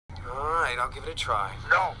right, I'll give it a try.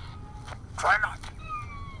 No. Try not.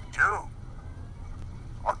 Do.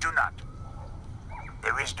 Or do not.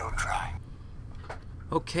 There is no try.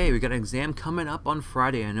 Okay, we got an exam coming up on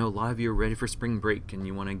Friday. I know a lot of you are ready for spring break and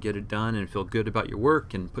you want to get it done and feel good about your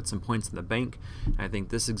work and put some points in the bank. I think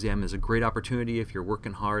this exam is a great opportunity if you're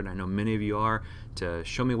working hard. I know many of you are, to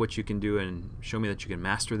show me what you can do and show me that you can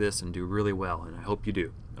master this and do really well, and I hope you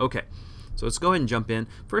do. Okay, so let's go ahead and jump in.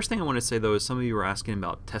 First thing I want to say though is some of you are asking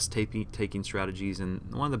about test taking strategies, and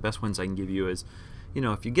one of the best ones I can give you is, you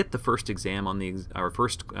know, if you get the first exam on the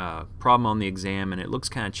first problem on the exam and it looks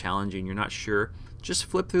kind of challenging, you're not sure, just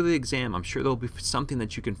flip through the exam. I'm sure there'll be something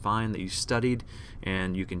that you can find that you studied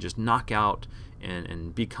and you can just knock out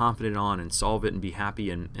and be confident on and solve it and be happy,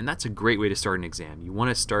 and that's a great way to start an exam. You want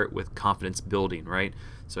to start with confidence building, right?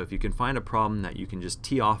 So if you can find a problem that you can just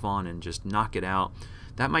tee off on and just knock it out,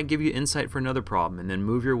 that might give you insight for another problem, and then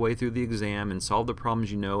move your way through the exam and solve the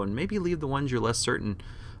problems you know, and maybe leave the ones you're less certain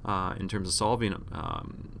in terms of solving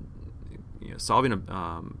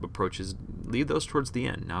approaches, leave those towards the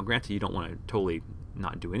end. Now granted, you don't want to totally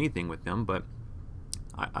not do anything with them, but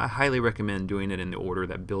I highly recommend doing it in the order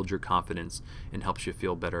that builds your confidence and helps you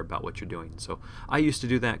feel better about what you're doing. So I used to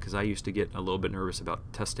do that because I used to get a little bit nervous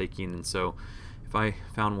about test taking, and so if I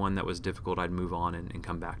found one that was difficult, I'd move on and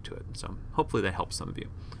come back to it. So hopefully that helps some of you.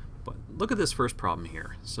 But look at this first problem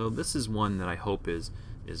here. So this is one that I hope is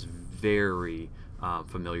very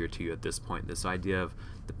familiar to you at this point. This idea of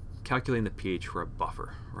calculating the pH for a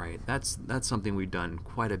buffer, right? That's something we've done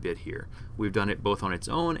quite a bit here. We've done it both on its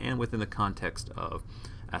own and within the context of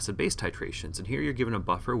acid-base titrations. And here you're given a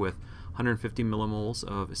buffer with 150 millimoles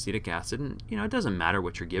of acetic acid, and you know, it doesn't matter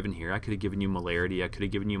what you're given here. I could have given you molarity, I could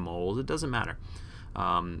have given you moles, it doesn't matter.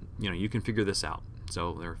 You know, you can figure this out.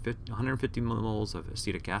 So there are 150 millimoles of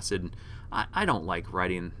acetic acid. I don't like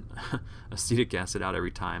writing acetic acid out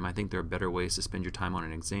every time. I think there are better ways to spend your time on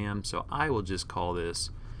an exam, so I will just call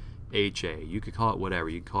this HA. You could call it whatever.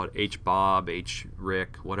 You can call it H-Bob,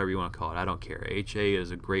 H-Rick, whatever you want to call it. I don't care. HA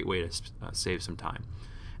is a great way to save some time.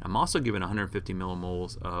 I'm also given 150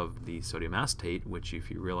 millimoles of the sodium acetate, which if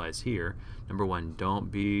you realize here, number one, don't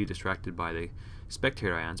be distracted by the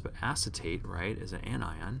spectator ions, but acetate, right, is an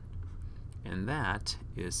anion, and that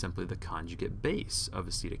is simply the conjugate base of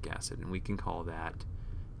acetic acid, and we can call that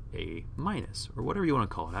A minus, or whatever you want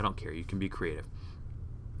to call it. I don't care. You can be creative.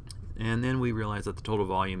 And then we realize that the total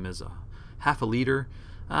volume is half a liter.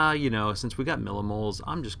 You know, since we got millimoles,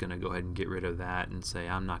 I'm just going to go ahead and get rid of that and say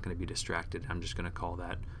I'm not going to be distracted. I'm just going to call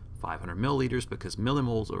that 500 milliliters, because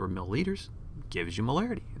millimoles over milliliters gives you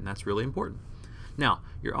molarity, and that's really important. Now,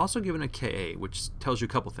 you're also given a Ka, which tells you a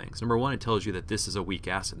couple things. Number one, it tells you that this is a weak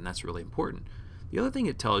acid, and that's really important. The other thing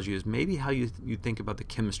it tells you is maybe how you think about the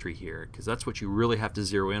chemistry here, because that's what you really have to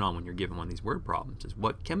zero in on when you're given one of these word problems, is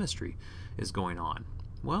what chemistry is going on.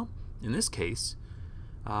 Well, in this case,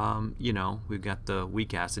 you know, we've got the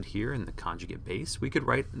weak acid here and the conjugate base. We could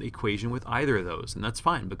write an equation with either of those, and that's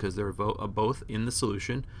fine because they're both in the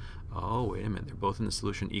solution. Oh, wait a minute, they're both in the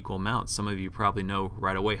solution equal amounts. Some of you probably know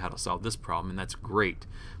right away how to solve this problem, and that's great.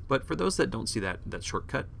 But for those that don't see that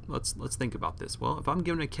shortcut, let's think about this. Well, if I'm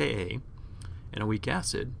given a Ka and a weak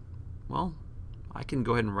acid, well, I can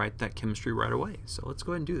go ahead and write that chemistry right away. So let's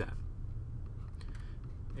go ahead and do that.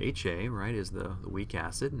 HA, right, is the weak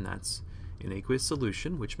acid, and that's in aqueous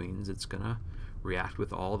solution, which means it's going to react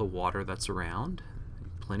with all the water that's around.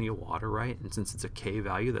 Plenty of water, right? And since it's a K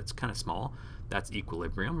value that's kind of small, that's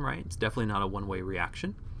equilibrium, right? It's definitely not a one-way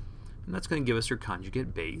reaction. And that's going to give us your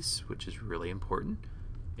conjugate base, which is really important.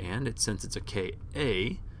 And since it's a Ka,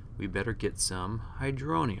 we better get some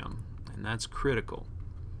hydronium, and that's critical.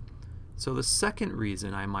 So the second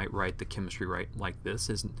reason I might write the chemistry like this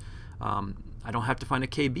is I don't have to find a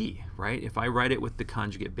Kb, right? If I write it with the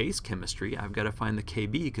conjugate base chemistry, I've got to find the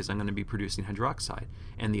Kb because I'm going to be producing hydroxide.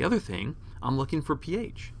 And the other thing, I'm looking for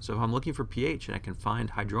pH. So if I'm looking for pH and I can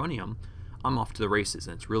find hydronium, I'm off to the races,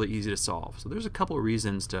 and it's really easy to solve. So there's a couple of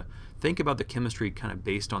reasons to think about the chemistry kind of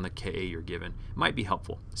based on the Ka you're given. It might be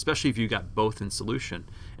helpful, especially if you got both in solution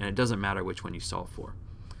and it doesn't matter which one you solve for.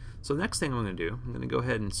 So the next thing I'm going to do, I'm going to go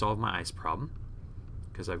ahead and solve my ice problem,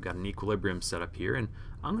 because I've got an equilibrium set up here, and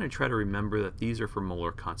I'm going to try to remember that these are for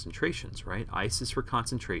molar concentrations, right? Ice is for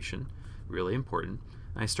concentration, really important.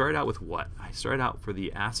 And I started out with what? I started out for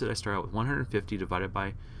the acid, I started out with 150 divided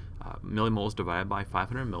by millimoles divided by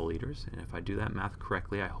 500 milliliters, and if I do that math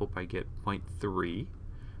correctly, I hope I get 0.3,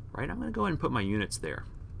 right? I'm going to go ahead and put my units there.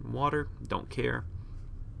 Water, don't care.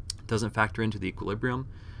 Doesn't factor into the equilibrium.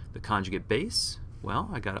 The conjugate base,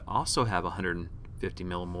 well, I got to also have 150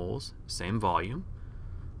 millimoles, same volume.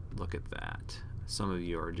 Look at that. Some of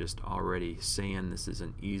you are just already saying this is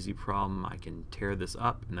an easy problem. I can tear this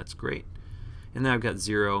up, and that's great. And then I've got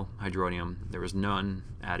 0 hydronium. There was none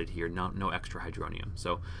added here, no extra hydronium.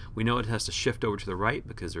 So we know it has to shift over to the right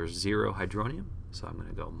because there's 0 hydronium. So I'm going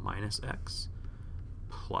to go minus x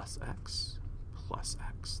plus x plus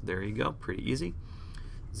x. There you go, pretty easy.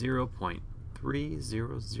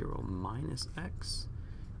 0.300 minus x,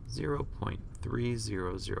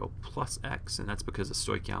 0.300 plus x, and that's because the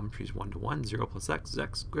stoichiometry is 1 to 1. 0 plus x is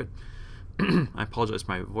x. Good. I apologize,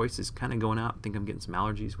 my voice is kind of going out. I think I'm getting some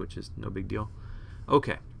allergies, which is no big deal.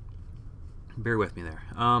 Okay, bear with me there.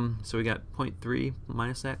 So we got 0.3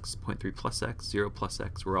 minus x, 0.3 plus x, 0 plus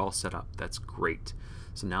x. We're all set up. That's great.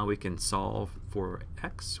 So now we can solve for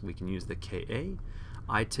x. We can use the Ka.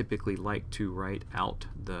 I typically like to write out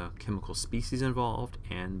the chemical species involved,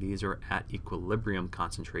 and these are at equilibrium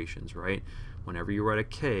concentrations, right? Whenever you write a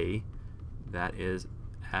K, that is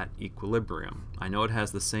at equilibrium. I know it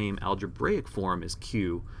has the same algebraic form as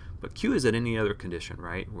Q, but Q is at any other condition,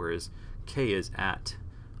 right? Whereas K is at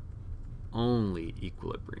only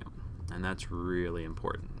equilibrium, and that's really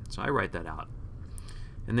important. So I write that out.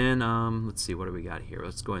 And then let's see, what do we got here?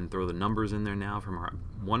 Let's go ahead and throw the numbers in there now from our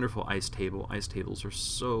wonderful ICE table. ICE tables are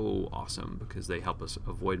so awesome because they help us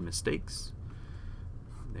avoid mistakes.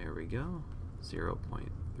 There we go,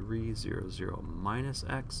 0.300 minus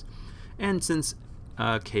x. And since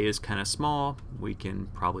K is kind of small, we can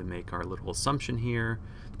probably make our little assumption here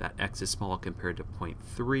that x is small compared to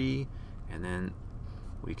 0.3, and then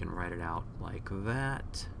we can write it out like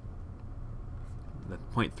that. The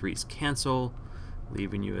 0.3's cancel,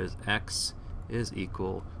 leaving you as x is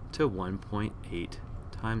equal to 1.8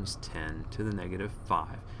 times 10 to the negative 5.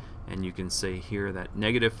 And you can say here that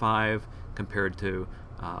negative 5 compared to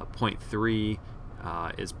 0.3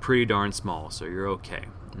 is pretty darn small, so you're okay.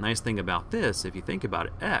 Nice thing about this, if you think about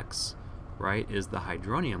it, x, right, is the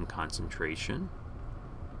hydronium concentration.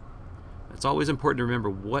 It's always important to remember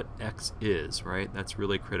what x is, right? That's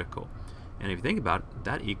really critical. And if you think about it,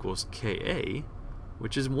 that equals Ka,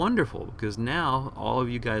 which is wonderful because now all of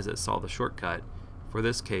you guys that saw the shortcut, for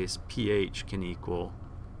this case, pH can equal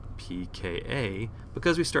pKa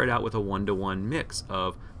because we start out with a 1-to-1 mix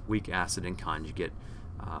of weak acid and conjugate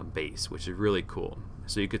base, which is really cool.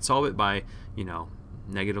 So you could solve it by,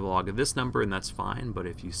 negative log of this number, and that's fine, but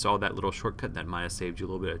if you saw that little shortcut, that might have saved you a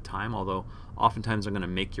little bit of time, although oftentimes I'm going to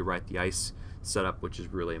make you write the ICE setup, which is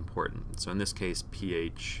really important. So in this case,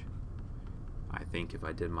 pH, I think if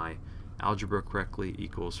I did my algebra correctly,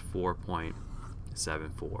 equals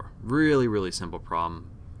 4.74. Really, really simple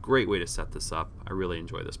problem. Great way to set this up. I really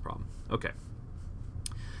enjoy this problem. Okay.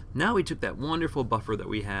 Now we took that wonderful buffer that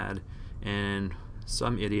we had, and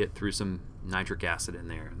some idiot threw some nitric acid in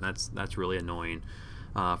there, and that's really annoying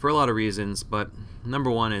for a lot of reasons, but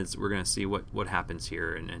number one is we're going to see what happens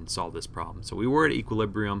here and solve this problem. So we were at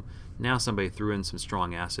equilibrium. Now somebody threw in some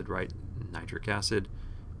strong acid, right? Nitric acid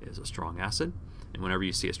is a strong acid, and whenever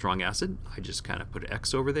you see a strong acid, I just kind of put an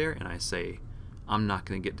X over there and I say I'm not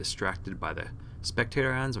going to get distracted by the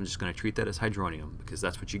spectator ions. I'm just going to treat that as hydronium because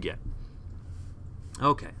that's what you get.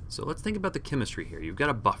 Okay, so let's think about the chemistry here. You've got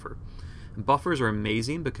a buffer. And buffers are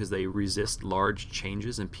amazing because they resist large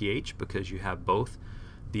changes in pH because you have both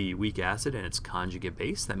the weak acid and its conjugate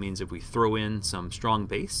base. That means if we throw in some strong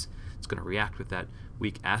base, it's going to react with that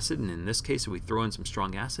weak acid, and in this case if we throw in some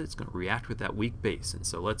strong acid, it's going to react with that weak base. And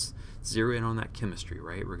so let's zero in on that chemistry,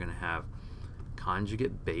 right? We're going to have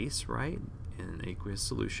conjugate base, right, in an aqueous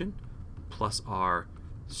solution, plus our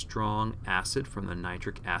strong acid from the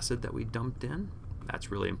nitric acid that we dumped in. That's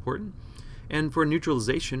really important. And for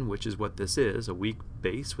neutralization, which is what this is, a weak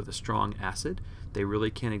base with a strong acid, they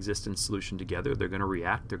really can't exist in solution together. They're going to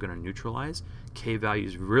react, they're going to neutralize. K value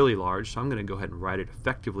is really large, so I'm going to go ahead and write it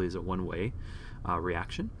effectively as a one-way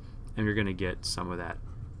reaction. And you're going to get some of that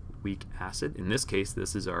weak acid. In this case,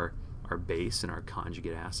 this is our base and our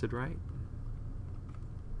conjugate acid, right?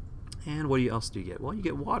 And what else do you get? Well, you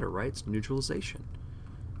get water, right? It's neutralization.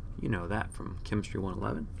 You know that from Chemistry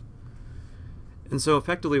 111. And so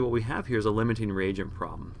effectively what we have here is a limiting reagent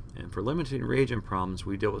problem. And for limiting reagent problems,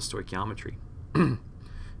 we deal with stoichiometry.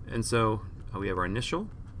 And so we have our initial,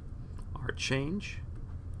 our change,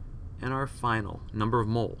 and our final number of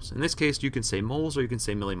moles. In this case, you can say moles or you can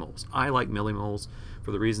say millimoles. I like millimoles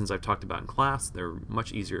for the reasons I've talked about in class. They're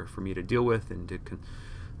much easier for me to deal with and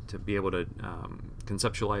to be able to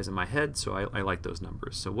conceptualize in my head, so I like those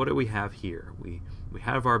numbers. So what do we have here? We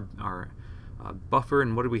have our buffer,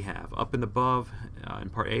 and what do we have? Up and above, in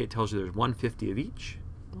part A, it tells you there's 150 of each.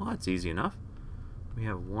 Well, that's easy enough. We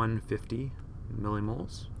have 150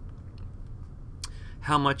 millimoles.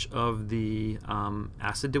 How much of the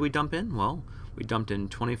acid did we dump in? Well, We dumped in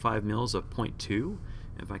 25 mils of 0.2.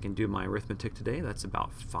 If I can do my arithmetic today, that's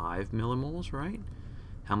about 5 millimoles, right?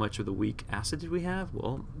 How much of the weak acid did we have?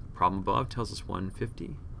 Well, problem above tells us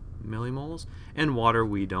 150 millimoles. And water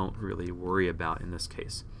we don't really worry about in this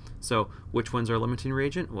case. So which one's our limiting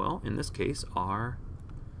reagent? Well, in this case, our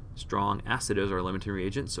strong acid is our limiting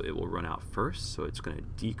reagent, so it will run out first. So it's going to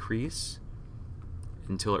decrease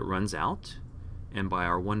until it runs out. And by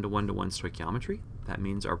our 1-to-1-to-1 stoichiometry, that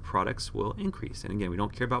means our products will increase. And again, we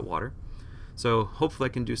don't care about water. So hopefully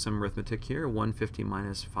I can do some arithmetic here. 150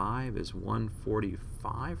 minus 5 is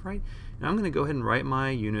 145, right? And I'm going to go ahead and write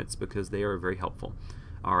my units because they are very helpful.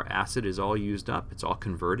 Our acid is all used up. It's all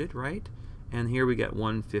converted, right? And here we get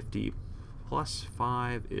 150 plus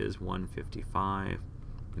 5 is 155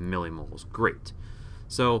 millimoles. Great.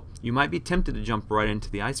 So you might be tempted to jump right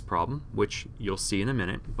into the ice problem, which you'll see in a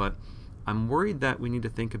minute, but I'm worried that we need to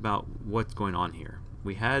think about what's going on here.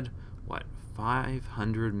 We had, what,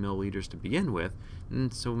 500 milliliters to begin with,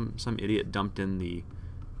 and some idiot dumped in the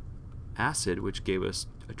acid, which gave us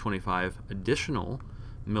 25 additional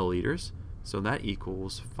milliliters, so that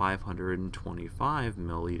equals 525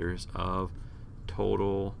 milliliters of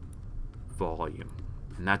total volume.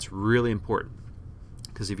 And that's really important,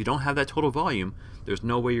 because if you don't have that total volume, there's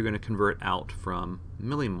no way you're going to convert out from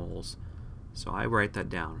millimoles. So I write that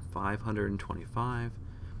down, 525.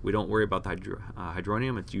 We don't worry about the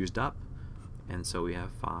hydronium, it's used up, and so we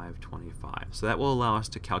have 525. So that will allow us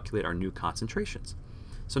to calculate our new concentrations.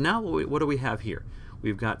 So now what do we have here?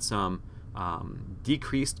 We've got some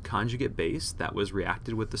decreased conjugate base that was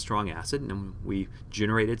reacted with the strong acid, and we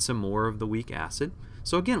generated some more of the weak acid.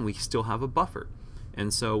 So again, we still have a buffer.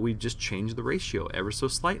 And so we just changed the ratio ever so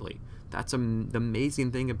slightly. That's the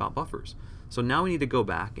amazing thing about buffers. So now we need to go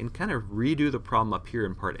back and kind of redo the problem up here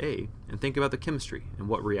in part A and think about the chemistry. And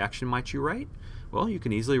what reaction might you write? Well, you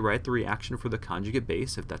can easily write the reaction for the conjugate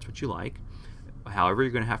base if that's what you like. However,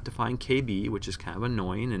 you're going to have to find Kb, which is kind of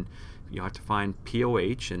annoying, and you have to find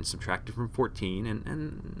POH and subtract it from 14,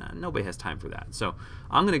 and nobody has time for that. So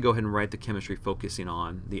I'm going to go ahead and write the chemistry focusing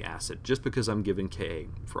on the acid, just because I'm given Ka,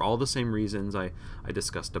 for all the same reasons I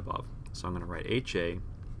discussed above. So I'm going to write HA,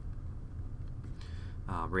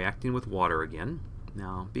 reacting with water again.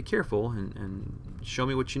 Now be careful and show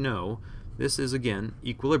me what you know. This is, again,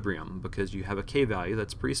 equilibrium, because you have a K value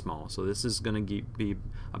that's pretty small. So this is going to be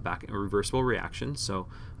a reversible reaction, so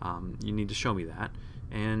you need to show me that.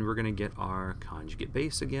 And we're going to get our conjugate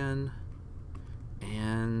base again.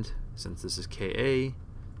 And since this is Ka,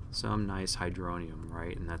 some nice hydronium,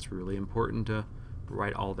 right? And that's really important to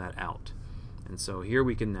write all that out. And so here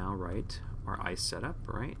we can now write our ice setup,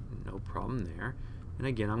 right? No problem there. And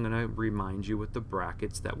again, I'm going to remind you with the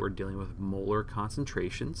brackets that we're dealing with molar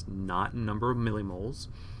concentrations, not number of millimoles.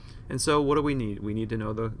 And so what do we need? We need to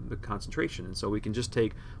know the concentration. And so we can just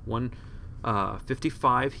take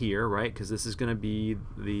 155 here, right? Because this is going to be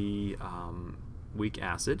the weak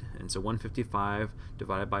acid. And so 155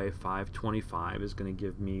 divided by 525 is going to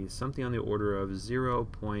give me something on the order of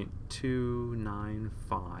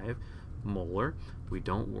 0.295 molar. We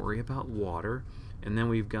don't worry about water. And then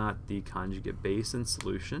we've got the conjugate base in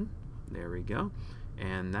solution. There we go.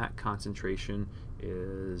 And that concentration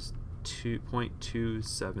is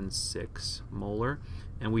 2.276 molar.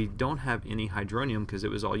 And we don't have any hydronium because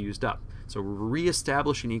it was all used up. So we're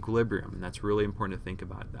reestablishing equilibrium, and that's really important to think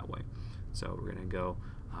about it that way. So we're going to go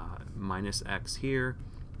minus X here,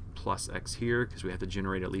 plus X here, because we have to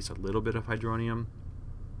generate at least a little bit of hydronium,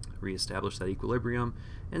 reestablish that equilibrium,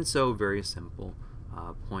 and so very simple.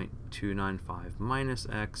 0.295 minus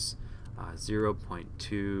X,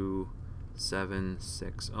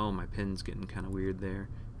 0.276. Oh, my pen's getting kind of weird there.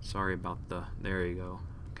 Sorry about there you go.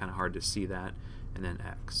 Kind of hard to see that. And then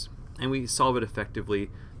X. And we solve it effectively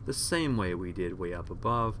the same way we did way up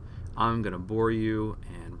above. I'm going to bore you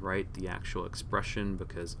and write the actual expression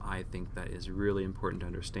because I think that is really important to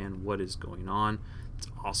understand what is going on. It's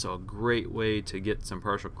also a great way to get some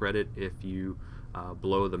partial credit if you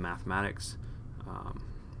blow the mathematics. I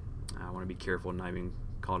want to be careful not even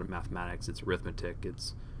calling it mathematics. It's arithmetic.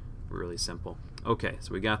 It's really simple. Okay,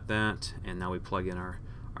 so we got that, and now we plug in our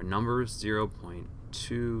numbers.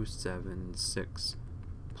 0.276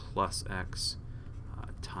 plus X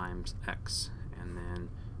times X, and then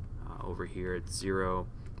over here it's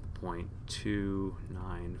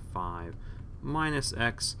 0.295 minus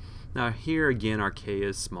X. Now here again our K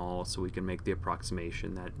is small, so we can make the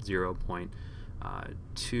approximation that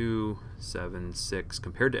 0.276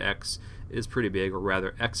 compared to X is pretty big, or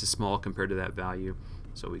rather X is small compared to that value,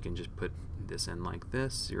 so we can just put this in like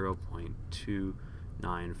this.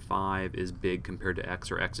 0.295 is big compared to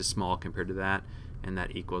X, or X is small compared to that, and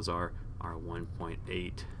that equals our our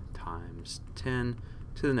 1.8 times 10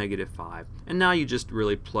 to the negative 5. And now you just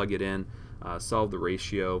really plug it in, solve the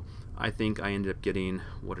ratio. I think I ended up getting,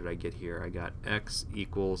 what did I get here? I got x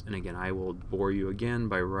equals, and again, I will bore you again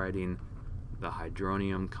by writing the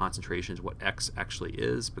hydronium concentrations, what x actually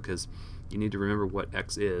is, because you need to remember what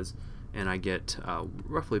x is. And I get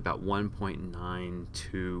roughly about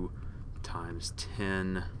 1.92 times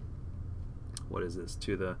 10, what is this,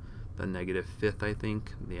 to the negative 5th, I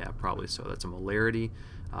think. Yeah, probably so. That's a molarity.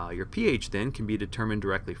 Your pH then can be determined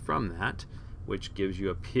directly from that, which gives you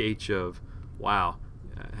a pH of, wow,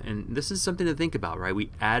 and this is something to think about, right?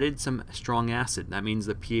 We added some strong acid. That means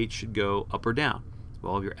the pH should go up or down.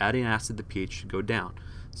 Well, if you're adding acid, the pH should go down.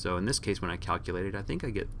 So in this case, when I calculated, I think I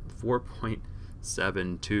get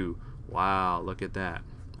 4.72. Wow, look at that.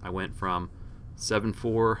 I went from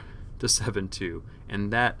 7.4 to 7.2,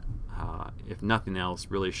 and that, if nothing else,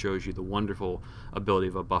 really shows you the wonderful ability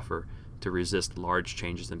of a buffer to resist large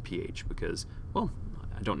changes in pH, because, well,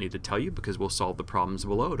 I don't need to tell you, because we'll solve the problems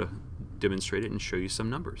below to demonstrate it and show you some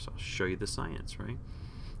numbers. I'll show you the science, right?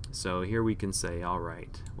 So here we can say, all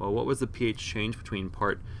right, well, what was the pH change between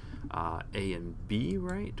part A and B,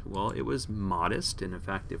 right? Well, it was modest, and in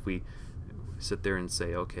fact, if we sit there and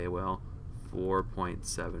say, okay, well,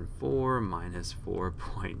 4.74 minus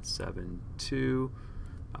 4.72,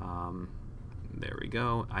 there we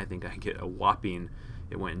go. I think I get a whopping,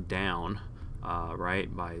 it went down,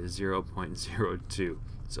 right, by 0.02.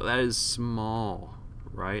 So that is small,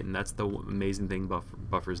 right? And that's the amazing thing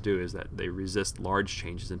buffers do, is that they resist large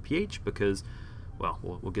changes in pH because, well,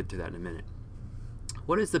 we'll get to that in a minute.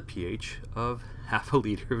 What is the pH of half a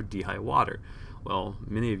liter of DI water? Well,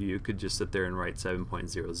 many of you could just sit there and write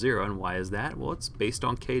 7.00, and why is that? Well, it's based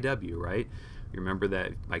on kW, right? You remember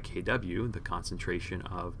that by kW, the concentration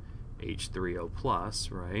of H3O plus,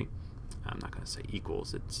 right? I'm not going to say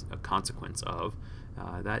equals, it's a consequence of,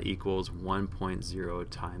 that equals 1.0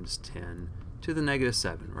 times 10 to the negative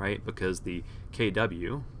 7, right? Because the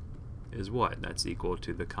kW is what? That's equal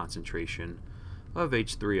to the concentration of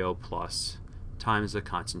H3O plus times the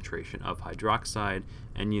concentration of hydroxide,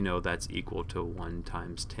 and you know that's equal to 1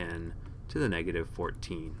 times 10 to the negative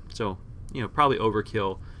 14. So, you know, probably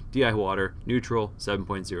overkill. DI water, neutral,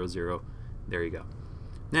 7.00. There you go.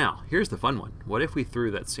 Now, here's the fun one. What if we threw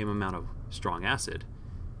that same amount of strong acid,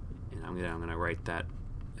 and I'm gonna write that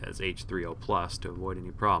as H3O plus to avoid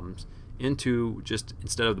any problems, into just,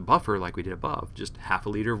 instead of the buffer like we did above, just half a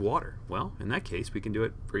liter of water? Well, in that case, we can do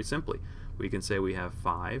it pretty simply. We can say we have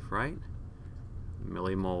 5, right,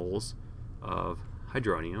 millimoles of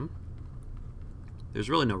hydronium. There's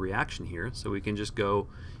really no reaction here, so we can just go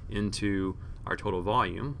into our total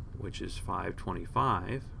volume, which is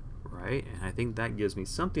 525, right? And I think that gives me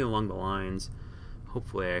something along the lines,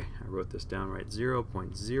 hopefully I wrote this down right,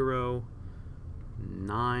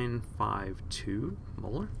 0.0952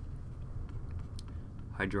 molar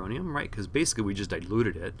hydronium, right? Because basically we just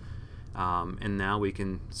diluted it, and now we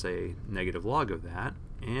can say negative log of that,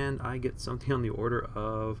 and I get something on the order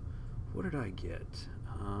of, what did I get?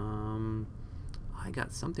 I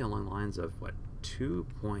got something along the lines of, what,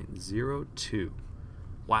 2.02.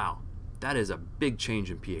 Wow, that is a big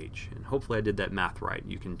change in pH, and hopefully I did that math right.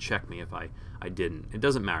 You can check me if I didn't. It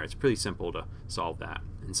doesn't matter, it's pretty simple to solve that.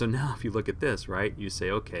 And so now if you look at this, right, you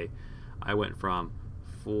say, okay, I went from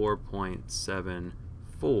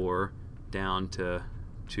 4.74 down to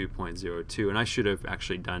 2.02, and I should have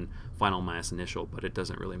actually done final minus initial, but it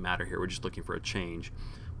doesn't really matter here. We're just looking for a change.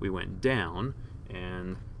 We went down,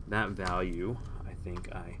 and that value, I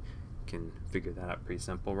think I can figure that out pretty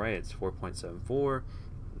simple, right? It's 4.74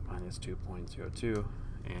 minus 2.02,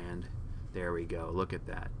 and there we go. Look at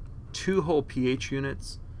that. 2 whole pH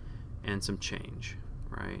units and some change,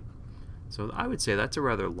 right? So I would say that's a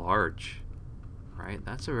rather large, right?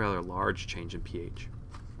 That's a rather large change in pH.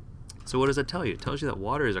 So what does that tell you? It tells you that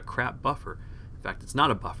water is a crap buffer. In fact, it's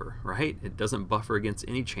not a buffer, right? It doesn't buffer against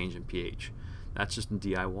any change in pH. That's just in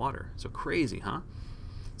DI water. So crazy, huh?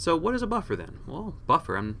 So what is a buffer then? Well,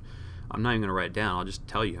 buffer, I'm not even going to write it down. I'll just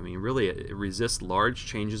tell you. I mean, really, it resists large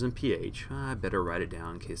changes in pH. I better write it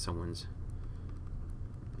down in case someone's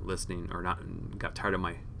listening or not, got tired of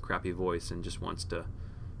my crappy voice and just wants to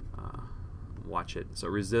watch it. So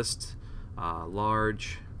resist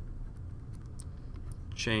large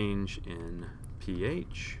change in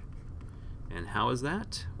pH. And how is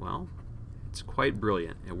that? Well, it's quite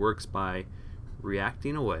brilliant. It works by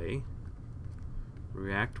reacting away,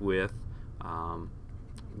 react with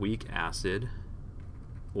weak acid,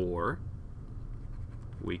 or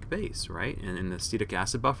weak base, right? And in the acetic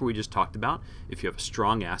acid buffer we just talked about, if you have a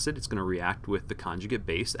strong acid, it's going to react with the conjugate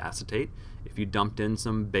base, acetate. If you dumped in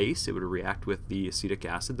some base, it would react with the acetic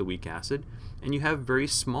acid, the weak acid. And you have very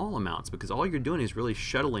small amounts because all you're doing is really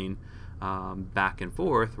shuttling back and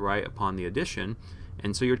forth, right, upon the addition.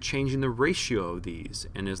 And so you're changing the ratio of these.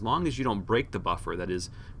 And as long as you don't break the buffer, that is,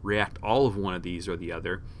 react all of one of these or the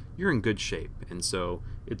other, you're in good shape. And so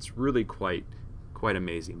it's really quite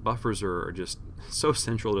amazing. Buffers are just so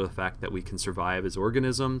central to the fact that we can survive as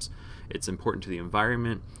organisms. It's important to the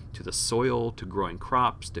environment, to the soil, to growing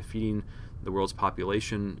crops, to feeding the world's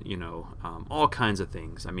population, you know, all kinds of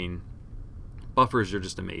things. I mean, buffers are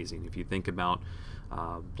just amazing. If you think about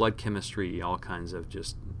blood chemistry, all kinds of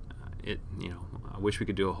just, you know, I wish we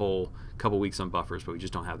could do a whole couple weeks on buffers, but we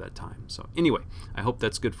just don't have that time. So anyway, I hope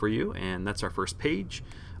that's good for you, and that's our first page.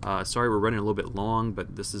 Sorry we're running a little bit long,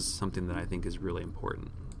 but this is something that I think is really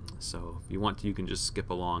important. So if you want to, you can just skip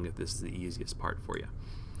along if this is the easiest part for you.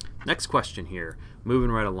 Next question here,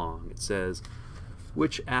 moving right along. It says,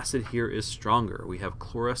 which acid here is stronger? We have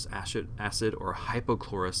chlorous acid or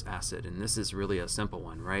hypochlorous acid, and this is really a simple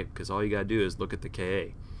one, right? Because all you got to do is look at the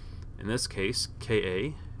Ka. In this case, Ka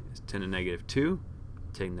is 10 to the negative 2,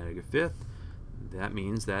 10 to the negative 5th. That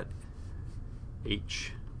means that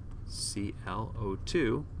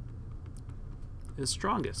HClO2 is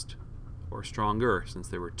strongest, or stronger, since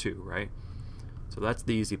there were two, right? So that's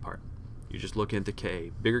the easy part. You're just looking at the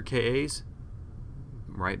Ka. Bigger Kas,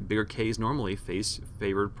 right? Bigger Ks normally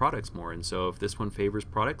favored products more, and so if this one favors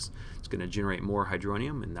products, it's going to generate more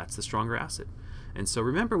hydronium, and that's the stronger acid. And so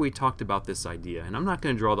remember, we talked about this idea, and I'm not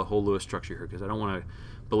going to draw the whole Lewis structure here because I don't want to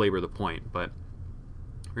belabor the point, but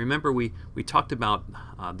remember we talked about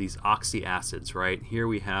these oxy acids, right? Here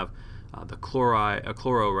we have the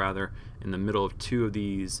chloro rather in the middle of two of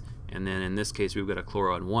these, and then in this case we've got a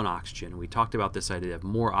chloro and one oxygen. We talked about this idea of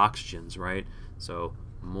more oxygens, right? So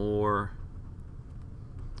more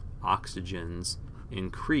oxygens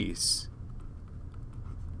increase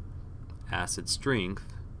acid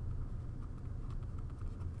strength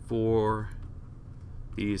for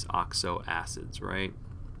these oxo acids, right?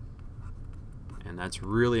 And that's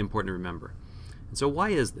really important to remember. And so why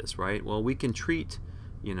is this, right? Well, we can treat,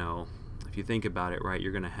 you know, if you think about it, right,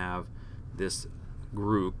 you're going to have this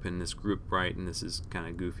group, and this group, right, and this is kind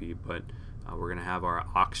of goofy, but we're going to have our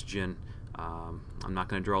oxygen. I'm not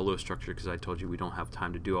going to draw a Lewis structure because I told you we don't have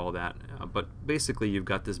time to do all that, but basically you've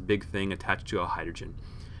got this big thing attached to a hydrogen.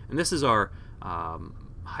 And this is our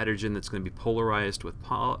hydrogen that's going to be polarized with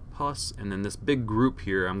plus, and then this big group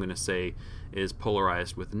here, I'm going to say, is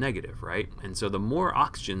polarized with negative, right? And so the more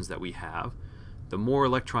oxygens that we have, the more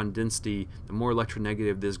electron density, the more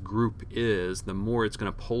electronegative this group is, the more it's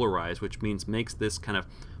going to polarize, which means makes this kind of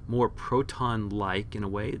more proton-like in a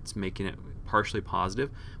way. It's making it partially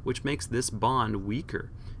positive, which makes this bond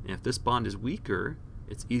weaker. And if this bond is weaker,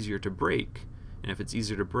 it's easier to break. And if it's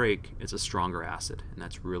easier to break, it's a stronger acid, and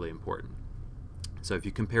that's really important. So if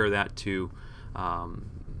you compare that to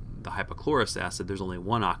the hypochlorous acid, there's only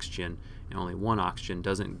one oxygen, and only one oxygen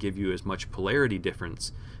doesn't give you as much polarity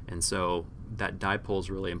difference, and so that dipole is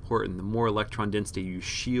really important. The more electron density you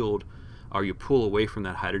shield or you pull away from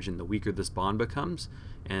that hydrogen, the weaker this bond becomes,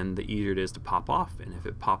 and the easier it is to pop off. And if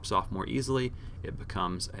it pops off more easily, it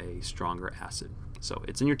becomes a stronger acid. So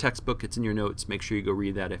it's in your textbook, it's in your notes. Make sure you go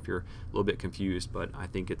read that if you're a little bit confused, but I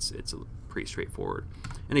think it's pretty straightforward.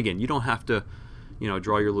 And again, you don't have to, you know,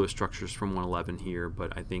 draw your Lewis structures from 111 here,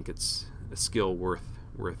 but I think it's a skill worth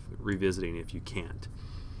revisiting if you can't.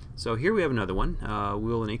 So here we have another one.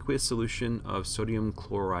 Will an aqueous solution of sodium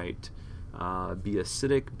chlorite be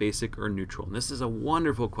acidic, basic, or neutral? And this is a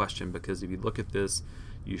wonderful question, because if you look at this,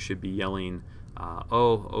 you should be yelling,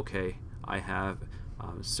 oh, okay, I have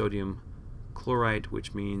sodium chlorite,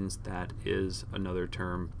 which means that is another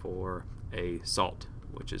term for a salt,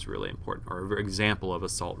 which is really important, or an example of a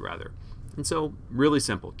salt rather. And so really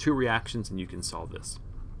simple, two reactions and you can solve this.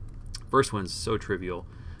 First one's so trivial.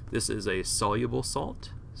 This is a soluble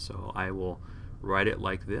salt, so I will write it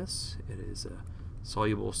like this. It is a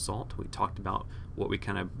soluble salt. We talked about what we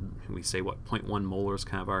say what 0.1 molar is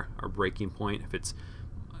kind of our breaking point. If it's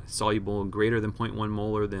soluble greater than 0.1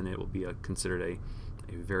 molar, then it will be considered a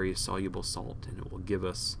very soluble salt, and it will give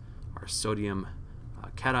us our sodium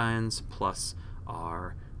cations plus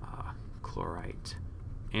our chlorite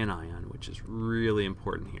anion, which is really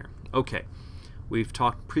important here. Okay, we've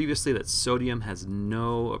talked previously that sodium has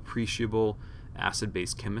no appreciable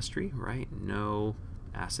acid-base chemistry, right? No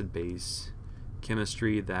acid-base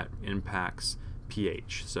chemistry that impacts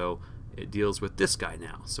pH. So it deals with this guy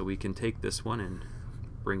now. So we can take this one and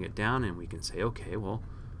bring it down, and we can say, okay, well,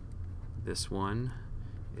 this one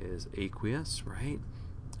is aqueous, right?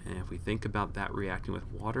 And if we think about that reacting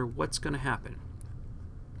with water, what's going to happen?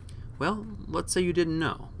 Well, let's say you didn't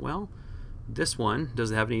know. Well, this one,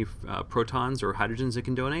 does it have any protons or hydrogens it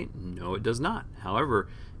can donate? No, it does not. However,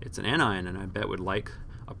 it's an anion, and I bet would like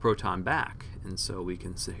a proton back. And so we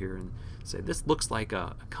can sit here and say, this looks like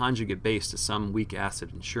a conjugate base to some weak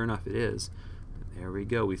acid, and sure enough it is. There we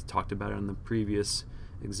go. We talked about it in the previous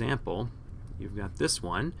example. You've got this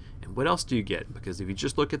one, and what else do you get? Because if you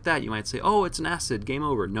just look at that, you might say, oh, it's an acid, game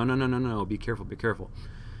over. No, no, no, no, no, be careful, be careful.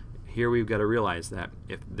 Here we've got to realize that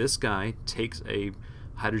if this guy takes a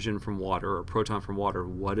hydrogen from water or a proton from water,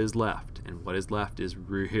 what is left? And what is left is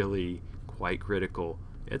really quite critical.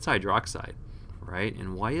 It's hydroxide, right?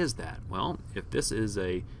 And why is that? Well, if this is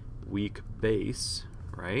a weak base,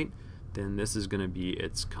 right, then this is going to be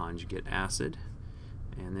its conjugate acid,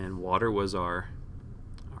 and then water was our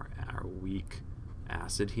weak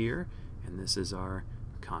acid here, and this is our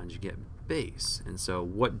conjugate base. And so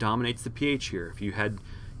what dominates the pH here? If you had,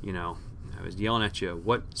 you know, I was yelling at you,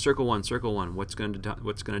 what, circle one, what's going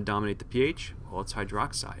to dominate the pH? Well, it's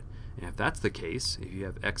hydroxide. And if that's the case, if you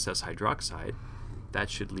have excess hydroxide, that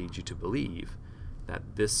should lead you to believe that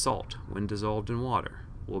this salt, when dissolved in water,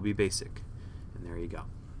 will be basic. And there you go.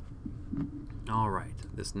 All right,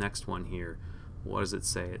 this next one here, what does it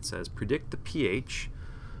say? It says, predict the pH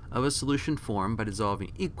of a solution formed by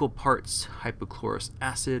dissolving equal parts hypochlorous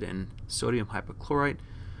acid and sodium hypochlorite.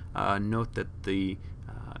 Note that the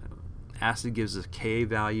acid gives us a Ka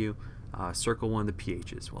value. Circle one of the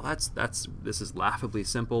pHs. Well, this is laughably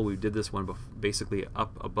simple. We did this one basically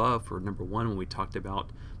up above for number one when we talked about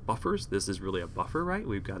buffers. This is really a buffer, right?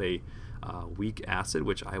 We've got a weak acid,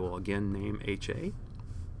 which I will again name HA.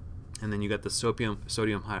 And then you got the sodium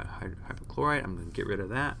hypochlorite. I'm going to get rid of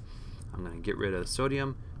that. I'm going to get rid of the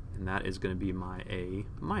sodium, and that is going to be my A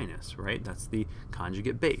minus, right? That's the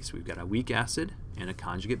conjugate base. We've got a weak acid and a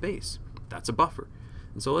conjugate base. That's a buffer.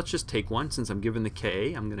 And so let's just take one. Since I'm given the Ka,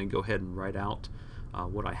 I'm going to go ahead and write out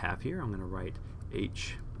what I have here. I'm going to write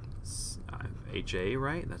HA,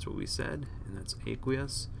 right? That's what we said, and that's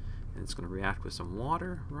aqueous. And it's going to react with some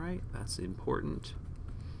water, right? That's important.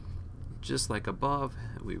 Just like above,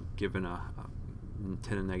 we've given a 10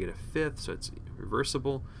 to the negative fifth, so it's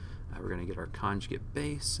reversible. We're going to get our conjugate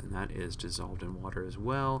base, and that is dissolved in water as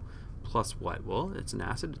well. Plus what? Well, it's an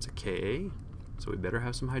acid, it's a Ka, so we better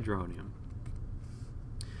have some hydronium.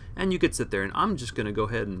 And you could sit there, and I'm just going to go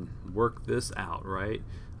ahead and work this out, right?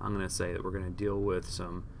 I'm going to say that we're going to deal with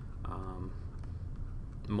some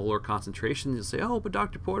molar concentrations. You'll say, oh, but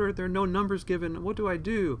Dr. Porter, there are no numbers given. What do I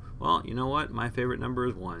do? Well, you know what? My favorite number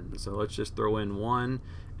is 1. So let's just throw in 1,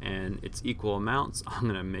 and it's equal amounts. I'm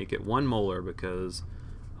going to make it 1 molar because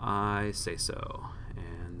I say so.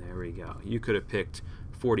 And there we go. You could have picked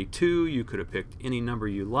 42. You could have picked any number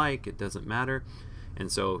you like. It doesn't matter. And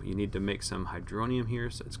so you need to make some hydronium here.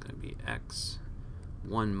 So it's going to be X,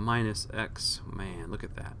 1 minus X. Man, look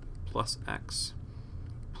at that. Plus X,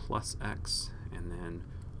 and then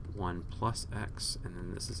 1 plus X, and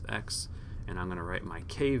then this is X. And I'm going to write my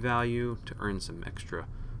K value to earn some extra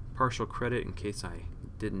partial credit in case I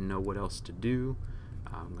didn't know what else to do.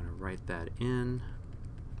 I'm going to write that in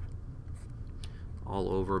all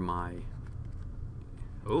over my,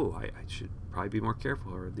 oh, I should probably be more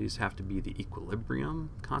careful, or these have to be the equilibrium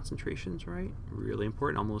concentrations, right? Really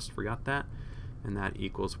important, almost forgot that. And that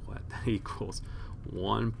equals what? That equals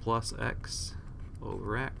 1 plus X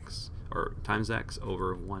over X, or times X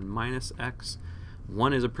over 1 minus X.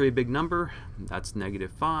 1 is a pretty big number, that's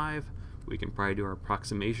negative 5. We can probably do our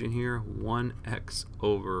approximation here. 1x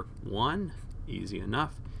over 1, easy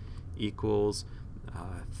enough, equals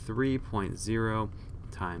 3.0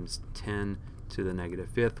 times 10 to the negative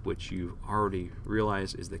fifth, which you've already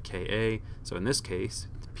realized is the Ka. So in this case,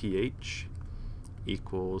 pH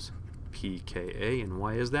equals pKa. And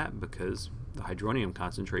why is that? Because the hydronium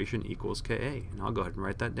concentration equals Ka. And I'll go ahead and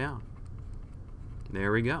write that down.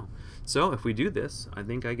 There we go. So if we do this, I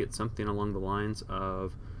think I get something along the lines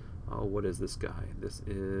of, oh, what is this guy? This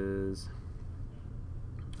is,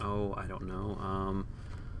 oh, I don't know.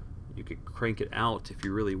 You could crank it out if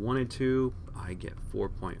you really wanted to. I get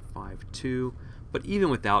 4.52. But even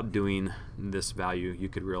without doing this value, you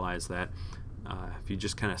could realize that if you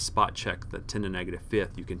just kind of spot check the 10 to negative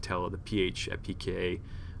fifth, you can tell the pH at pKa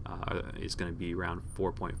is going to be around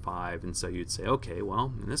 4.5. And so you'd say, okay,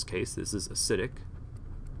 well, in this case, this is acidic.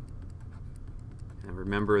 And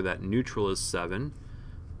remember that neutral is 7,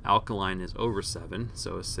 alkaline is over 7,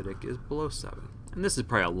 so acidic is below 7. And this is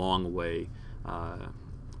probably a long way.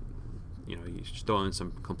 You know, you throw in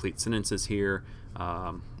some complete sentences here.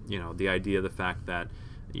 You know, the idea of the fact that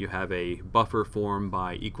you have a buffer formed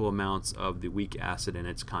by equal amounts of the weak acid and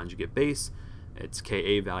its conjugate base. Its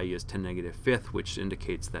Ka value is 10⁻⁵, which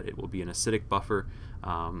indicates that it will be an acidic buffer.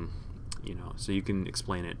 So you can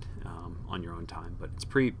explain it on your own time, but it's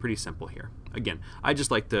pretty simple here. Again, I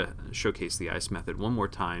just like to showcase the ICE method one more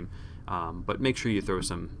time, but make sure you throw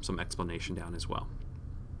some explanation down as well.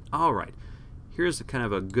 All right, here's kind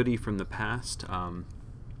of a goodie from the past.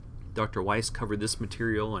 Dr. Weiss covered this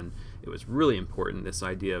material, and it was really important, this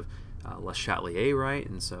idea of Le Chatelier, right?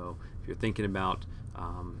 And so if you're thinking about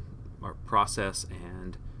our process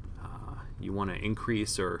and you want to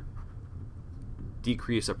increase or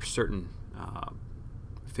decrease a certain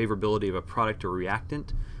favorability of a product or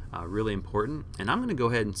reactant, really important. And I'm going to go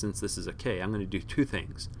ahead, and since this is a K, I'm going to do two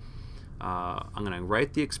things. I'm going to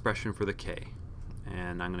write the expression for the K,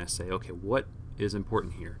 and I'm going to say, okay, what is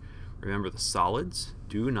important here? Remember, the solids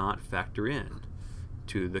do not factor in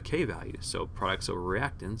to the K value. So products over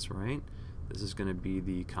reactants, right? This is going to be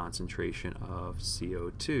the concentration of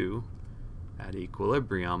CO2 at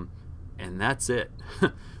equilibrium, and that's it.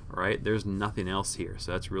 Right? There's nothing else here,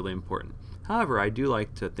 so that's really important. However, I do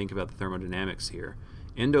like to think about the thermodynamics here.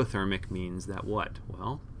 Endothermic means that what?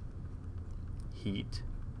 Well, heat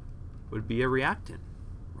would be a reactant,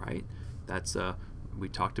 right? That's we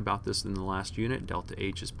talked about this in the last unit. Delta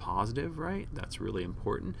H is positive, right? That's really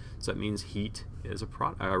important. So that means heat is a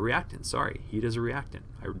reactant. Sorry, heat is a reactant.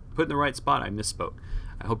 I put in the right spot. I misspoke.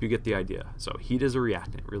 I hope you get the idea. So heat is a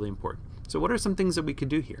reactant, really important. So what are some things that we could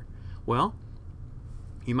do here? Well,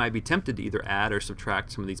 you might be tempted to either add or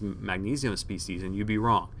subtract some of these magnesium species, and you'd be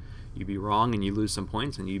wrong. You'd be wrong, and you lose some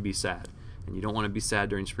points, and you'd be sad. And you don't want to be sad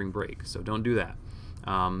during spring break, so don't do that.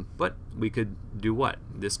 But we could do what?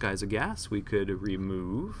 This guy's a gas. We could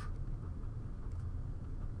remove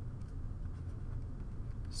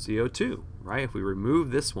CO2, right? If we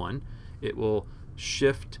remove this one, it will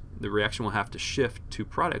shift, the reaction will have to shift to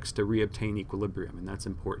products to reobtain equilibrium, and that's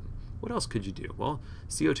important. What else could you do? Well,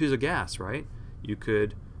 CO2 is a gas, right? You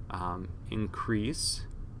could increase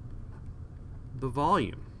the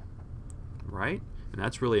volume, right? And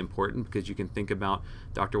that's really important because you can think about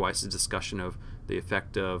Dr. Weiss's discussion of the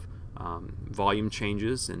effect of volume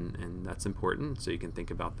changes, and that's important, so you can think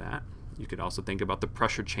about that. You could also think about the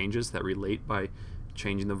pressure changes that relate by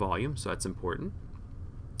changing the volume, so that's important.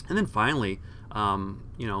 And then finally,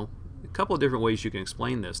 a couple of different ways you can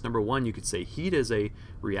explain this. Number one, you could say heat is a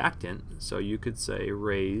reactant, so you could say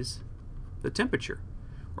raise the temperature,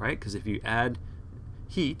 right? Because if you add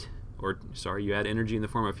heat, you add energy in the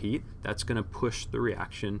form of heat, that's going to push the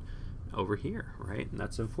reaction over here, right? And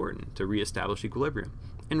that's important to reestablish equilibrium.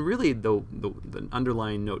 And really, the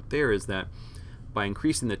underlying note there is that by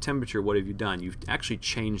increasing the temperature, what have you done? You've actually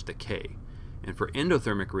changed the K. And for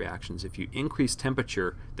endothermic reactions, if you increase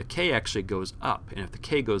temperature, the K actually goes up. And if the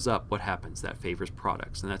K goes up, what happens? That favors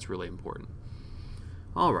products, and that's really important.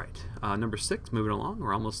 All right, number 6, moving along.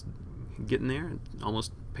 We're almost getting there,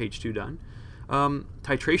 almost page 2 done.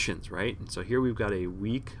 Titrations, right? So here we've got a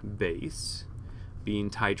weak base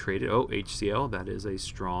being titrated. Oh, HCl, that is a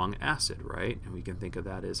strong acid, right? And we can think of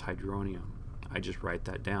that as hydronium. I just write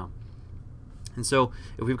that down. And so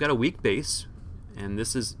if we've got a weak base, and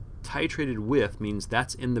this is titrated with, means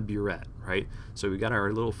that's in the burette, right? So we got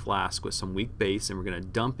our little flask with some weak base, and we're going to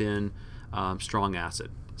dump in strong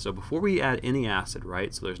acid. So before we add any acid,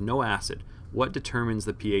 right, so there's no acid, what determines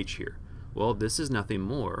the pH here? Well, this is nothing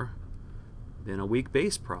more than a weak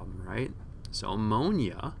base problem, right? So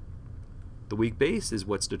ammonia, the weak base, is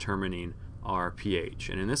what's determining our pH.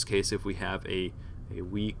 And in this case, if we have a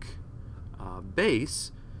weak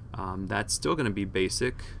base, that's still going to be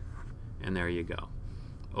basic, and there you go,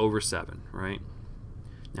 over 7, right?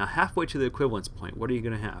 Now halfway to the equivalence point, what are you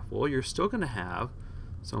going to have? Well, you're still going to have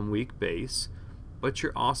some weak base, but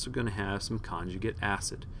you're also going to have some conjugate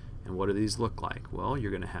acid. And what do these look like? Well,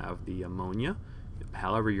 you're going to have the ammonia.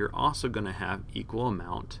 However, you're also going to have equal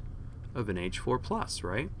amount of NH4+,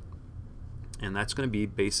 right? And that's going to be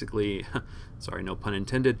basically, sorry, no pun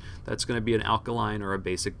intended, that's going to be an alkaline or a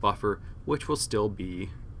basic buffer, which will still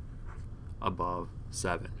be above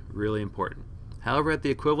 7. Really important. However, at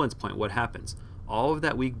the equivalence point, what happens? All of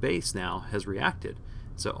that weak base now has reacted.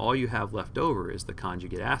 So all you have left over is the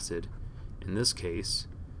conjugate acid, in this case,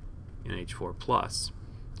 NH4+.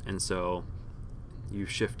 And so you've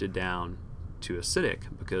shifted down to acidic,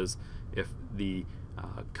 because if the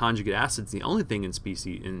conjugate acid is the only thing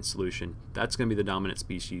in solution, that's going to be the dominant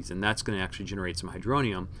species, and that's going to actually generate some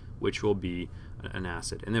hydronium, which will be an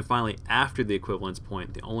acid. And then finally, after the equivalence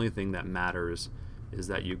point, the only thing that matters is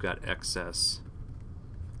that you've got excess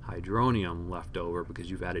hydronium left over because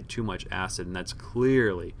you've added too much acid, and that's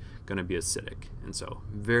clearly going to be acidic. And so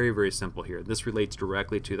very, very simple here. This relates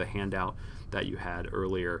directly to the handout that you had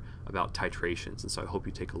earlier about titrations, and so I hope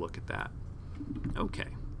you take a look at that. Okay,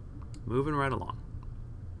 moving right along.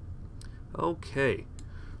 Okay,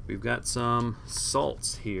 we've got some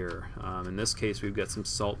salts here. In this case, we've got some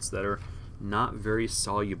salts that are not very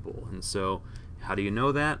soluble. And so how do you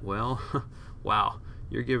know that? Well, wow,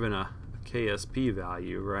 you're given a KSP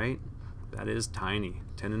value, right? That is tiny,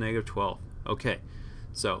 10 to the negative 12. Okay,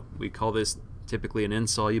 so we call this typically an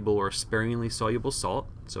insoluble or sparingly soluble salt.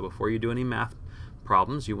 So before you do any math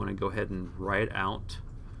problems, you want to go ahead and write out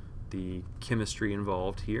the chemistry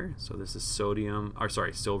involved here. So this is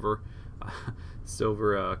silver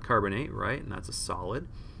carbonate, right? And that's a solid.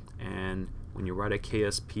 And when you write a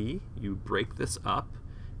KSP, you break this up,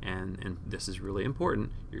 and this is really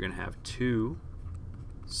important. You're going to have 2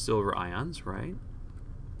 silver ions, right?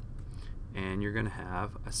 And you're going to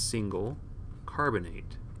have a single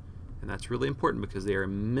carbonate. And that's really important because they are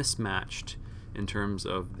mismatched in terms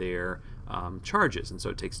of their charges. And so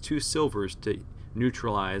it takes 2 silvers to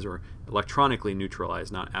neutralize, or electronically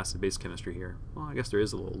neutralize, not acid-base chemistry here. Well, I guess there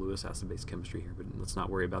is a little Lewis acid-base chemistry here, but let's not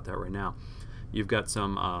worry about that right now. You've got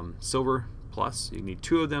some silver plus. You need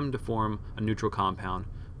 2 of them to form a neutral compound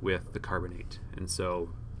with the carbonate. And so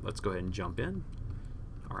let's go ahead and jump in.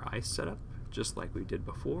 Our ice setup, just like we did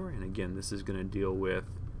before. And again, this is going to deal with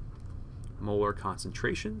molar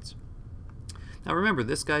concentrations. Now remember,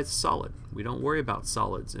 this guy's solid. We don't worry about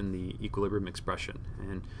solids in the equilibrium expression,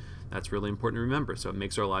 and that's really important to remember. So it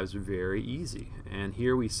makes our lives very easy. And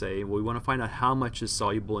here we say, well, we want to find out how much is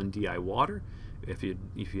soluble in DI water. If you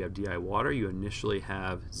have DI water, you initially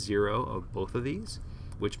have 0 of both of these,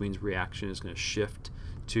 which means reaction is going to shift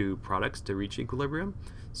to products to reach equilibrium.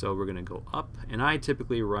 So we're going to go up, and I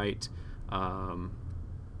typically write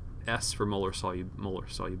S for molar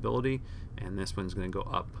solubility, and this one's going to go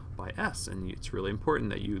up by S. And it's really important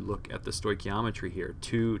that you look at the stoichiometry here,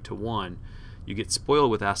 2 to 1. You get spoiled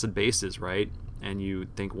with acid bases, right? And you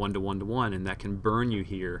think 1 to 1 to 1, and that can burn you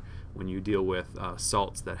here when you deal with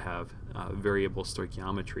salts that have variable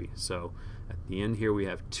stoichiometry. So at the end here we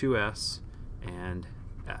have 2S and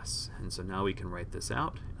S. And so now we can write this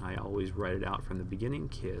out. I always write it out from the beginning.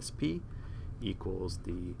 KSP equals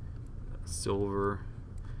the silver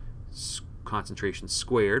concentration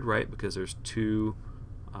squared, right? Because there's 2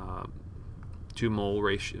 mole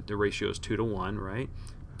ratio. The ratio is 2 to 1, right?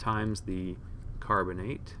 Times the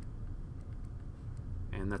carbonate,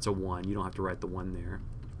 and that's a 1. You don't have to write the 1 there.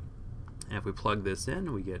 And if we plug this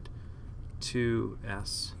in, we get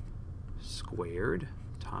 2S squared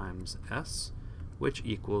times S, which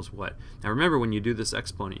equals what? Now remember, when you do this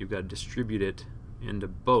exponent, you've got to distribute it into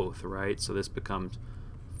both, right? So this becomes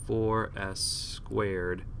 4S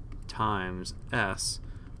squared times S,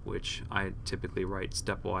 which I typically write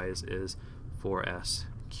stepwise is 4S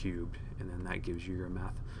cubed, and then that gives you your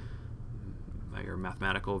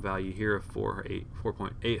mathematical value here of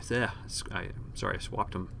 4.8. Sorry, I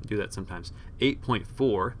swapped them. Do that sometimes.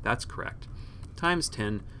 8.4. That's correct. Times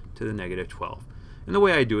 10 to the negative 12. And the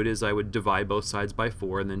way I do it is I would divide both sides by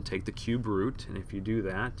 4 and then take the cube root. And if you do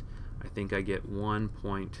that, I think I get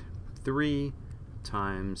 1.3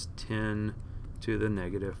 times 10 to the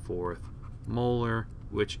negative 4th molar,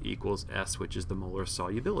 which equals S, which is the molar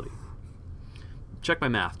solubility. Check my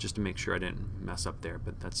math just to make sure I didn't mess up there,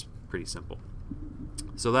 but that's pretty simple.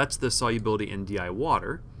 So that's the solubility in DI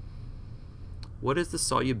water. What is the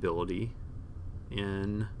solubility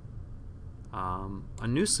in a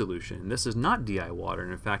new solution? This is not DI water,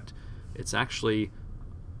 and in fact, it's actually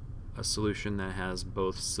a solution that has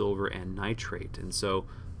both silver and nitrate. And so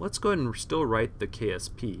let's go ahead and still write the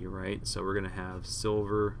KSP, right? So we're going to have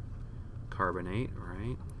silver carbonate,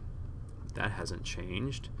 right? That hasn't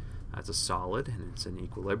changed. That's a solid, and it's in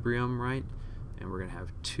equilibrium, right? And we're going to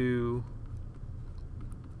have 2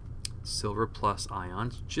 silver plus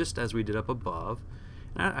ions, just as we did up above.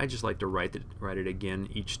 And I just like to write it again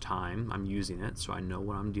each time I'm using it, so I know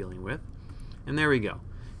what I'm dealing with. And there we go.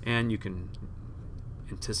 And you can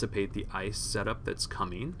anticipate the ice setup that's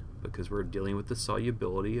coming, because we're dealing with the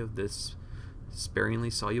solubility of this sparingly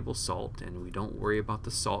soluble salt, and we don't worry about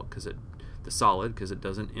the solid because it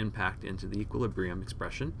doesn't impact into the equilibrium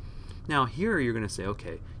expression. Now here you're going to say,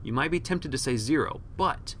 okay, you might be tempted to say 0,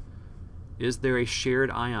 but is there a shared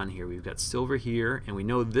ion here? We've got silver here, and we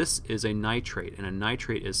know this is a nitrate, and a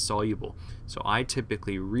nitrate is soluble. So I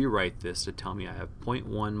typically rewrite this to tell me I have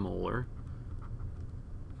 0.1 molar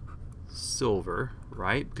silver,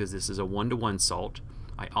 right? Because this is a 1-to-1 salt.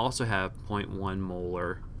 I also have 0.1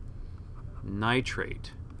 molar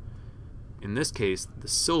nitrate. In this case, the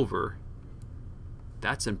silver,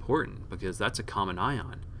 that's important because that's a common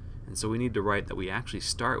ion. And so we need to write that we actually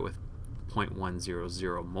start with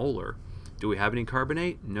 0.100 molar. Do we have any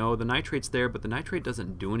carbonate? No, the nitrate's there, but the nitrate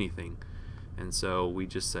doesn't do anything. And so we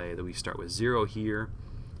just say that we start with 0 here.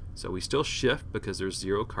 So we still shift because there's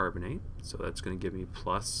 0 carbonate. So that's going to give me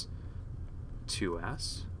plus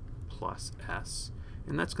 2s plus s.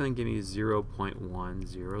 And that's going to give me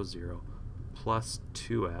 0.100 plus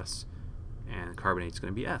 2s. And carbonate's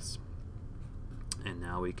going to be s. And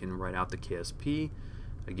now we can write out the KSP.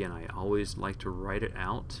 Again, I always like to write it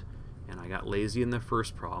out. And I got lazy in the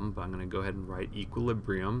first problem, but I'm going to go ahead and write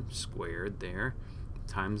equilibrium squared there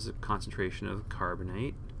times the concentration of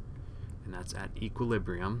carbonate, and that's at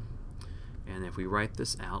equilibrium. And if we write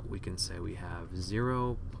this out, we can say we have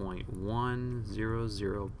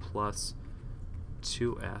 0.100 plus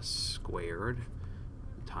 2s squared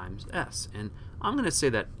times s. And I'm going to say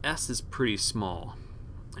that s is pretty small,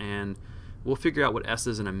 and we'll figure out what s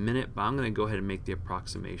is in a minute, but I'm going to go ahead and make the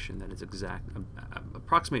approximation that is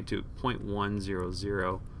approximate to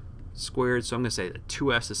 0.100 squared. So I'm going to say that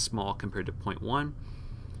 2s is small compared to 0.1,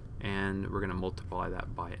 and we're going to multiply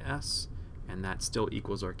that by s, and that still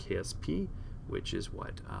equals our KSP, which is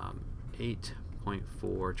what?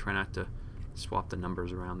 8.4. Try not to swap the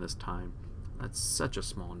numbers around this time. That's such a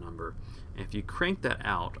small number. And if you crank that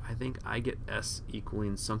out, I think I get s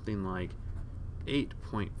equaling something like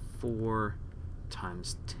 8.4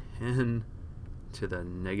 times 10 to the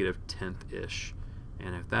negative 10th-ish.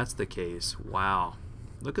 And if that's the case, wow,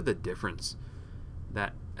 look at the difference.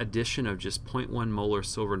 That addition of just 0.1 molar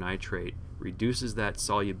silver nitrate reduces that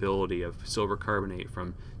solubility of silver carbonate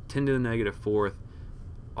from 10 to the negative 4th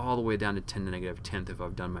all the way down to 10 to the negative 10th if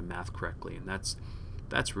I've done my math correctly. And that's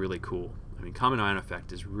really cool. I mean, common ion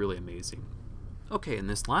effect is really amazing. Okay, and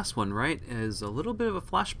this last one, right, is a little bit of a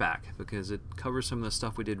flashback because it covers some of the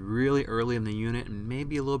stuff we did really early in the unit and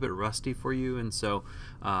maybe a little bit rusty for you, and so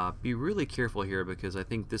be really careful here because I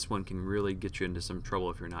think this one can really get you into some trouble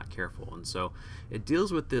if you're not careful. And so it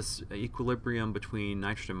deals with this equilibrium between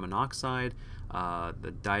nitrogen monoxide,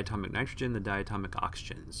 the diatomic nitrogen, the diatomic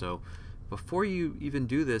oxygen. So before you even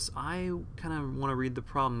do this, I kind of want to read the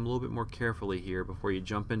problem a little bit more carefully here before you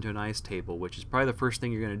jump into an ice table, which is probably the first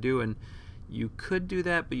thing you're going to do. And you could do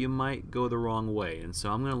that, but you might go the wrong way. And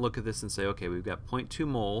so I'm going to look at this and say, okay, we've got 0.2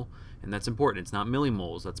 mole, and that's important. It's not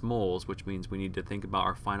millimoles, that's moles, which means we need to think about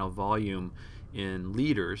our final volume in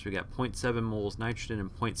liters. We got 0.7 moles nitrogen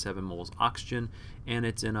and 0.7 moles oxygen, and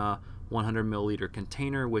it's in a 100 milliliter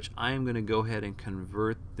container, which I am going to go ahead and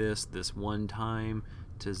convert this one time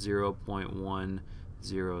to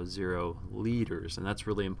 0.100 liters. And that's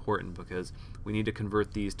really important because we need to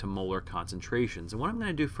convert these to molar concentrations. And what I'm going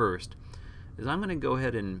to do first is I'm going to go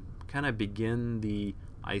ahead and kind of begin the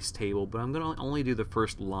ice table, but I'm going to only do the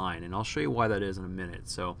first line, and I'll show you why that is in a minute.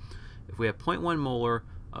 So if we have 0.1 molar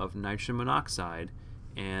of nitrogen monoxide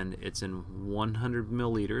and it's in 100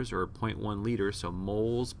 milliliters or 0.1 liters, so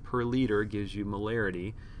moles per liter gives you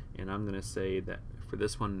molarity, and I'm going to say that for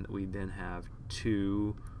this one we then have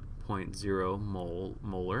 2.0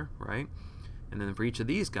 molar, right? And then for each of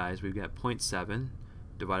these guys we've got 0.7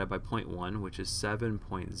 divided by 0.1, which is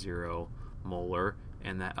 7.0 molar,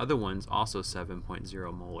 and that other one's also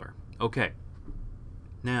 7.0 molar. Okay,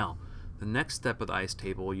 now the next step of the ice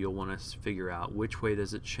table, you'll want to figure out which way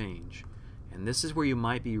does it change. And this is where you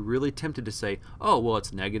might be really tempted to say, oh, well,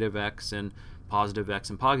 it's negative x and positive x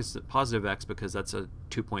because that's a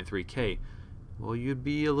 2.3 K. Well, you'd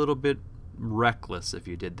be a little bit reckless if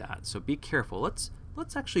you did that. So be careful. Let's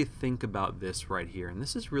actually think about this right here, and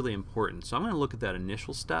this is really important. So I'm going to look at that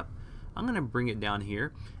initial step. I'm going to bring it down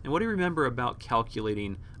here. And what do you remember about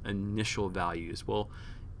calculating initial values? Well,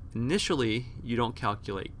 initially you don't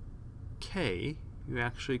calculate K, you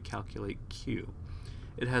actually calculate Q.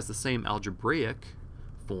 It has the same algebraic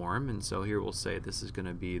form, and so here we'll say this is going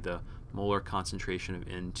to be the molar concentration of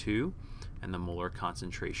N2 and the molar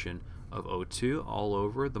concentration of O2 all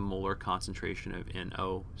over the molar concentration of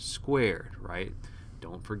NO squared, right?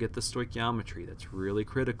 Don't forget the stoichiometry, that's really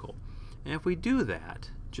critical. And if we do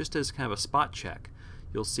that, just as kind of a spot check,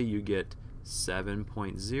 you'll see you get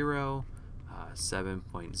 7.0,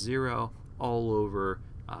 7.0 all over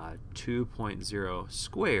 2.0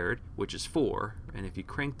 squared, which is 4, and if you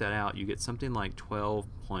crank that out you get something like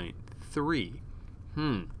 12.3.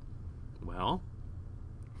 Well,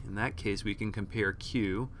 in that case we can compare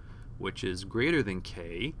Q, which is greater than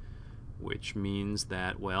K, which means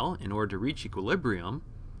that, well, in order to reach equilibrium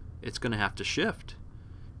it's going to have to shift.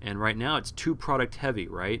 And right now it's too product heavy,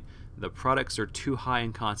 right? The products are too high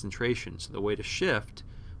in concentration. So the way to shift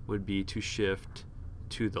would be to shift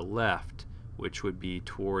to the left which would be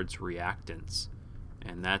towards reactants.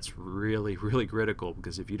 And that's really, really critical,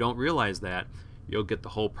 because if you don't realize that, you'll get the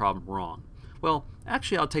whole problem wrong. Well,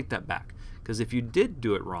 actually, I'll take that back, because if you did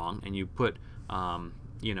do it wrong and you put,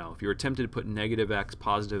 if you were tempted to put negative x,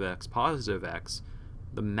 positive x,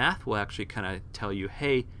 the math will actually kind of tell you,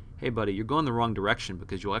 hey buddy, you're going the wrong direction,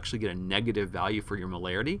 because you'll actually get a negative value for your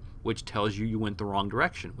molarity, which tells you went the wrong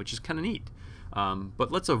direction, which is kind of neat.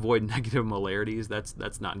 But let's avoid negative molarities.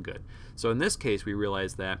 That's not good. So in this case, we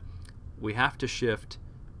realize that we have to shift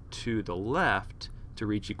to the left to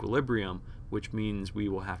reach equilibrium, which means we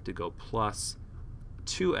will have to go plus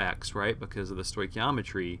 2x, right, because of the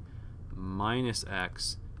stoichiometry, minus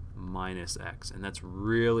x, and that's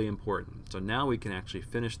really important. So now we can actually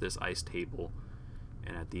finish this ice table,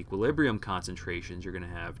 and at the equilibrium concentrations, you're going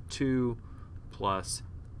to have 2 plus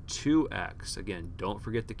 2x. Again, don't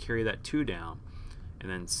forget to carry that 2 down,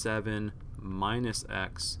 and then 7 minus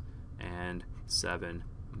x and 7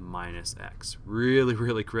 minus x. Really,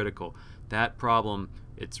 really critical. That problem,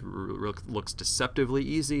 it looks deceptively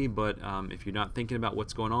easy, but if you're not thinking about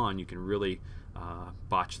what's going on, you can really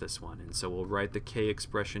botch this one. And so we'll write the K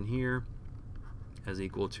expression here as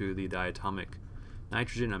equal to the diatomic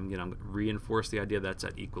nitrogen. I'm going to reinforce the idea that's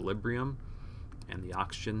at equilibrium. And the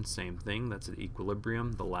oxygen, same thing, that's at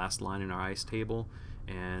equilibrium, the last line in our ice table.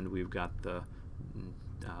 And we've got the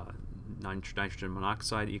nitrogen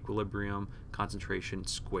monoxide equilibrium concentration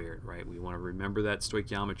squared, right? We want to remember that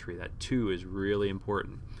stoichiometry. That 2 is really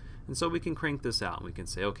important. And so we can crank this out. We can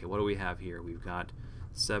say, okay, what do we have here? We've got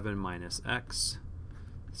 7 minus x,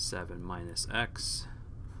 7 minus x,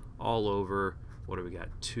 all over, what do we got?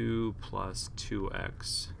 2 plus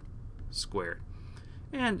 2x squared.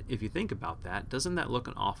 And if you think about that, doesn't that look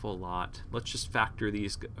an awful lot? Let's just factor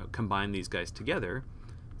these, combine these guys together.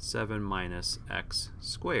 7 minus x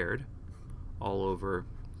squared all over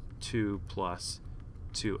 2 plus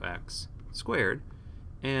 2x squared,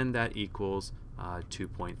 and that equals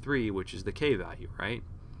 2.3, which is the K value, right?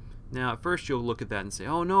 Now at first you'll look at that and say,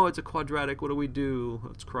 oh no, it's a quadratic, what do we do?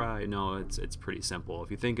 Let's cry. No, it's pretty simple.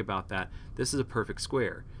 If you think about that, this is a perfect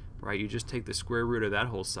square, right? You just take the square root of that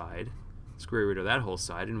whole side,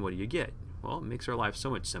 and what do you get? Well, it makes our life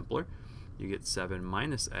so much simpler. You get 7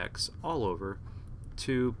 minus x all over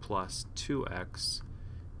 2 plus 2x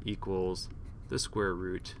equals the square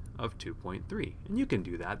root of 2.3. And you can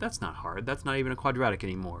do that. That's not hard. That's not even a quadratic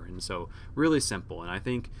anymore. And so really simple. And I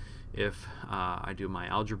think if I do my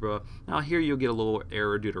algebra, now here you'll get a little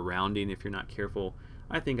error due to rounding if you're not careful.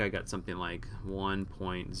 I think I got something like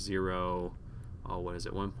 1.0, what is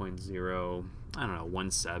it, 1.0, I don't know,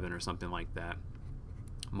 17 or something like that,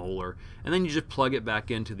 molar. And then you just plug it back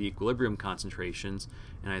into the equilibrium concentrations,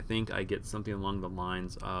 and I think I get something along the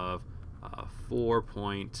lines of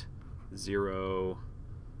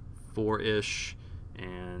 4.04-ish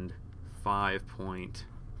and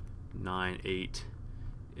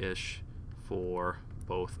 5.98-ish for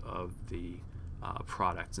both of the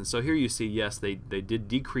products. And so here you see, yes, they did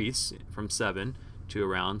decrease from 7 to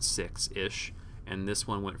around 6-ish, and this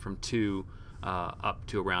one went from 2 up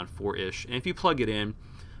to around 4-ish. And if you plug it in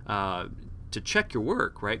to check your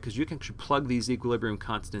work, right, because you can actually plug these equilibrium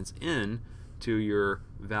constants in to your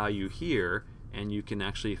value here, and you can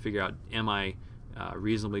actually figure out, am I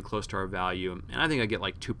reasonably close to our value? And I think I get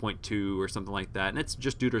like 2.2 or something like that, and it's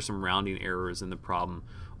just due to some rounding errors in the problem,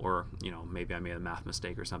 or maybe I made a math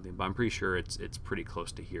mistake or something, but I'm pretty sure it's pretty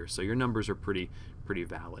close to here. So your numbers are pretty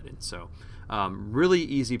valid. And so really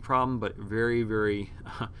easy problem, but very, very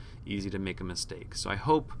easy to make a mistake. So I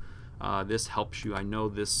hope this helps you. I know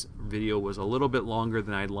this video was a little bit longer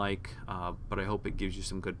than I'd like, but I hope it gives you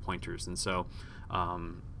some good pointers. And so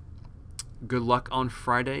good luck on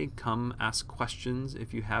Friday. Come ask questions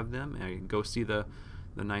if you have them, and go see the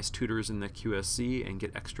nice tutors in the QSC and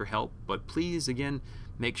get extra help. But please, again,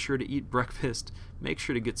 make sure to eat breakfast, make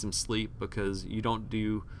sure to get some sleep, because you don't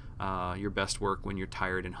do your best work when you're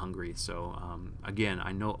tired and hungry. So again,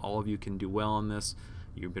 I know all of you can do well on this.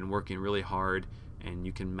 You've been working really hard, and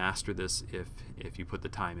you can master this if you put the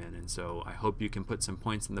time in. And so I hope you can put some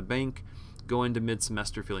points in the bank, go into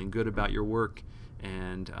mid-semester feeling good about your work,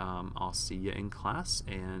 and I'll see you in class,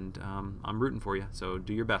 and I'm rooting for you, so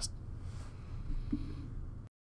do your best.